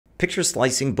Picture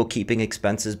slicing bookkeeping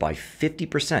expenses by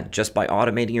 50% just by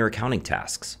automating your accounting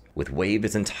tasks. With Wave,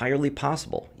 it's entirely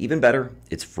possible. Even better,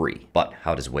 it's free. But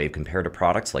how does Wave compare to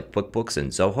products like QuickBooks and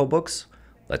Zoho Books?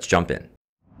 Let's jump in.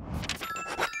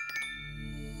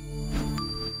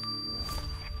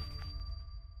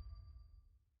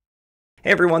 Hey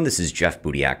everyone, this is Jeff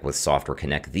Budiak with Software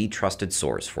Connect, the trusted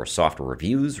source for software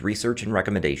reviews, research, and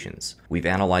recommendations. We've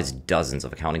analyzed dozens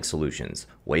of accounting solutions,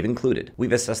 Wave included.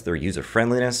 We've assessed their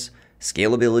user-friendliness,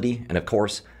 scalability, and of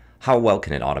course, how well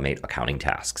can it automate accounting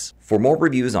tasks. For more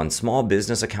reviews on small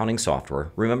business accounting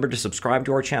software, remember to subscribe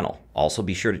to our channel. Also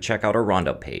be sure to check out our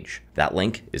roundup page. That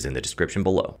link is in the description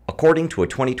below. According to a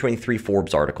 2023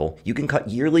 Forbes article, you can cut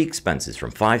yearly expenses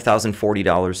from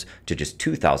 $5,040 to just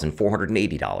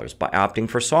 $2,480 by opting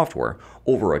for software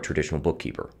over a traditional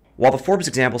bookkeeper. While the Forbes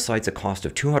example cites a cost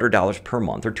of $200 per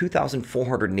month or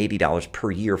 $2,480 per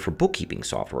year for bookkeeping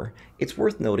software, it's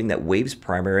worth noting that Wave's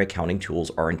primary accounting tools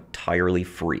are entirely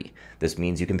free. This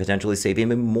means you can potentially save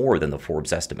even more than the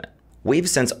Forbes estimate. Wave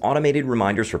sends automated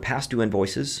reminders for past due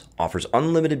invoices, offers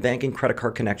unlimited bank and credit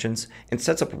card connections, and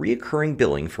sets up recurring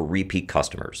billing for repeat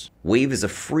customers. Wave is a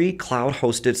free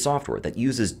cloud-hosted software that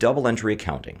uses double entry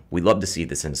accounting. We love to see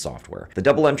this in software. The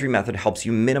double entry method helps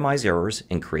you minimize errors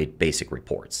and create basic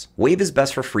reports. Wave is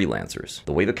best for freelancers.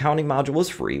 The Wave accounting module is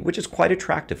free, which is quite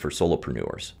attractive for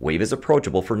solopreneurs. Wave is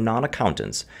approachable for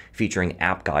non-accountants, featuring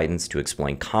app guidance to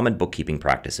explain common bookkeeping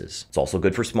practices. It's also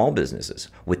good for small businesses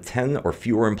with 10 or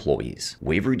fewer employees.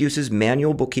 Wave reduces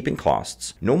manual bookkeeping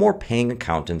costs. No more paying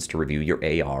accountants to review your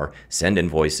AR, send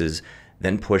invoices,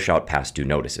 then push out past due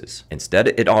notices. Instead,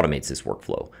 it automates this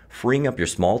workflow, freeing up your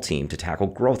small team to tackle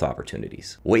growth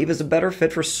opportunities. Wave is a better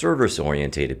fit for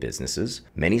service-oriented businesses.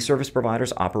 Many service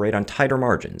providers operate on tighter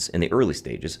margins in the early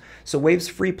stages, so Wave's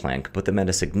free plan can put them at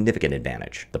a significant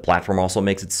advantage. The platform also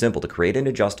makes it simple to create and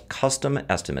adjust custom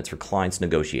estimates for clients'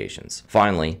 negotiations.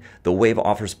 Finally, though Wave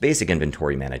offers basic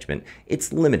inventory management,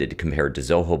 it's limited compared to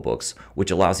Zoho Books,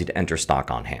 which allows you to enter stock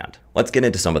on hand. Let's get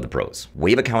into some of the pros.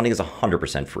 Wave accounting is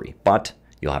 100% free, but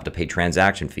you'll have to pay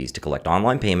transaction fees to collect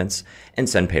online payments and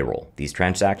send payroll. These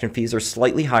transaction fees are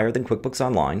slightly higher than QuickBooks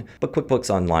Online, but QuickBooks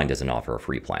Online doesn't offer a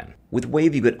free plan. With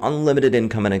Wave, you get unlimited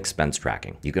income and expense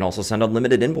tracking. You can also send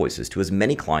unlimited invoices to as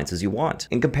many clients as you want.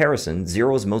 In comparison,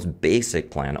 Xero's most basic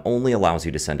plan only allows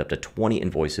you to send up to 20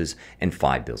 invoices and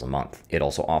 5 bills a month. It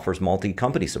also offers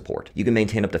multi-company support. You can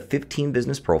maintain up to 15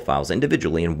 business profiles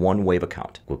individually in one Wave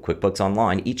account. With QuickBooks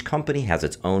Online, each company has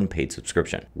its own paid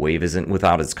subscription. Wave isn't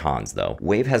without its cons, though.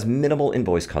 Wave has minimal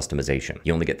invoice customization.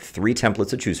 You only get 3 templates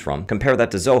to choose from. Compare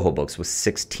that to Zoho Books with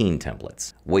 16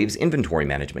 templates. Wave's inventory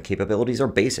management capabilities are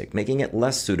basic, making it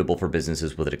less suitable for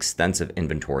businesses with extensive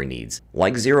inventory needs.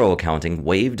 Like Xero accounting,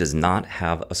 Wave does not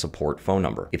have a support phone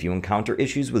number. If you encounter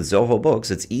issues with Zoho Books,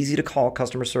 it's easy to call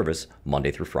customer service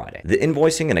Monday through Friday. The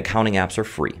invoicing and accounting apps are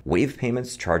free. Wave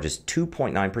Payments charges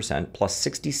 2.9% plus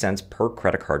 60 cents per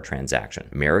credit card transaction.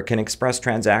 American Express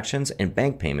transactions and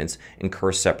bank payments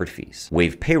incur separate fees.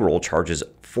 Wave Payroll charges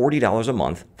 $40 a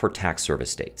month for tax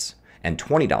service states and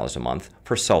 $20 a month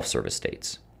for self-service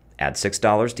states. Add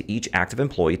 $6 to each active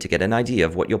employee to get an idea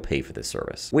of what you'll pay for this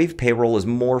service. Wave Payroll is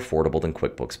more affordable than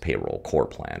QuickBooks Payroll Core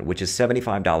Plan, which is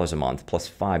 $75 a month plus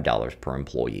 $5 per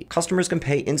employee. Customers can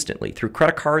pay instantly through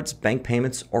credit cards, bank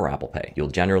payments, or Apple Pay. You'll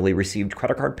generally receive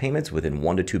credit card payments within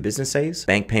 1 to 2 business days.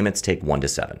 Bank payments take 1 to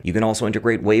 7. You can also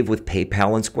integrate Wave with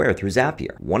PayPal and Square through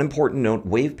Zapier. One important note,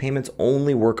 Wave payments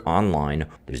only work online.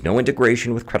 There's no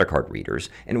integration with credit card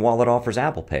readers, and while it offers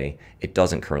Apple Pay, it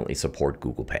doesn't currently support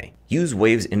Google Pay. Use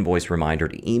Wave's invoice reminder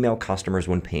to email customers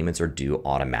when payments are due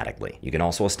automatically. You can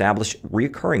also establish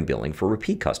recurring billing for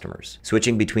repeat customers.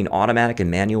 Switching between automatic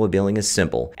and manual billing is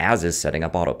simple, as is setting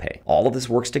up autopay. All of this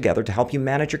works together to help you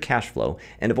manage your cash flow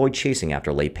and avoid chasing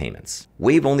after late payments.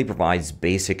 Wave only provides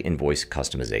basic invoice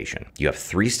customization. You have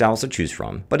 3 styles to choose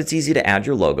from, but it's easy to add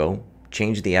your logo,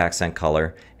 change the accent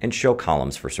color, and show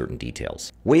columns for certain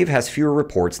details. Wave has fewer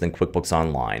reports than QuickBooks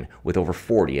Online, with over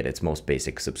 40 at its most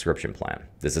basic subscription plan.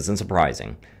 This isn't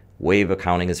surprising. Wave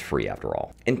accounting is free after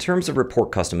all. In terms of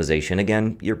report customization,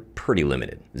 again, you're pretty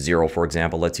limited. Xero, for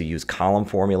example, lets you use column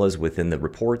formulas within the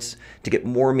reports to get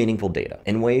more meaningful data.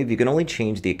 In Wave, you can only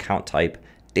change the account type,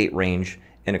 date range,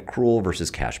 and accrual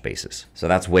versus cash basis. So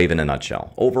that's Wave in a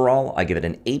nutshell. Overall, I give it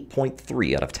an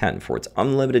 8.3 out of 10 for its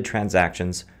unlimited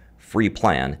transactions, free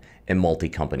plan, and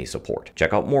multi-company support.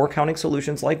 Check out more accounting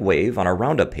solutions like Wave on our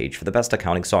roundup page for the best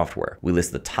accounting software. We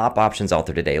list the top options out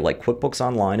there today like QuickBooks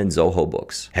Online and Zoho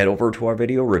Books. Head over to our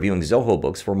video reviewing Zoho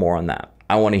Books for more on that.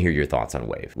 I want to hear your thoughts on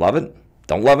Wave. Love it?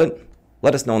 Don't love it?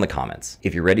 Let us know in the comments.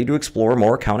 If you're ready to explore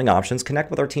more accounting options,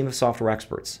 connect with our team of software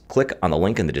experts. Click on the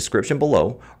link in the description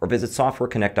below or visit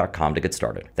softwareconnect.com to get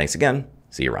started. Thanks again.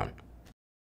 See you around.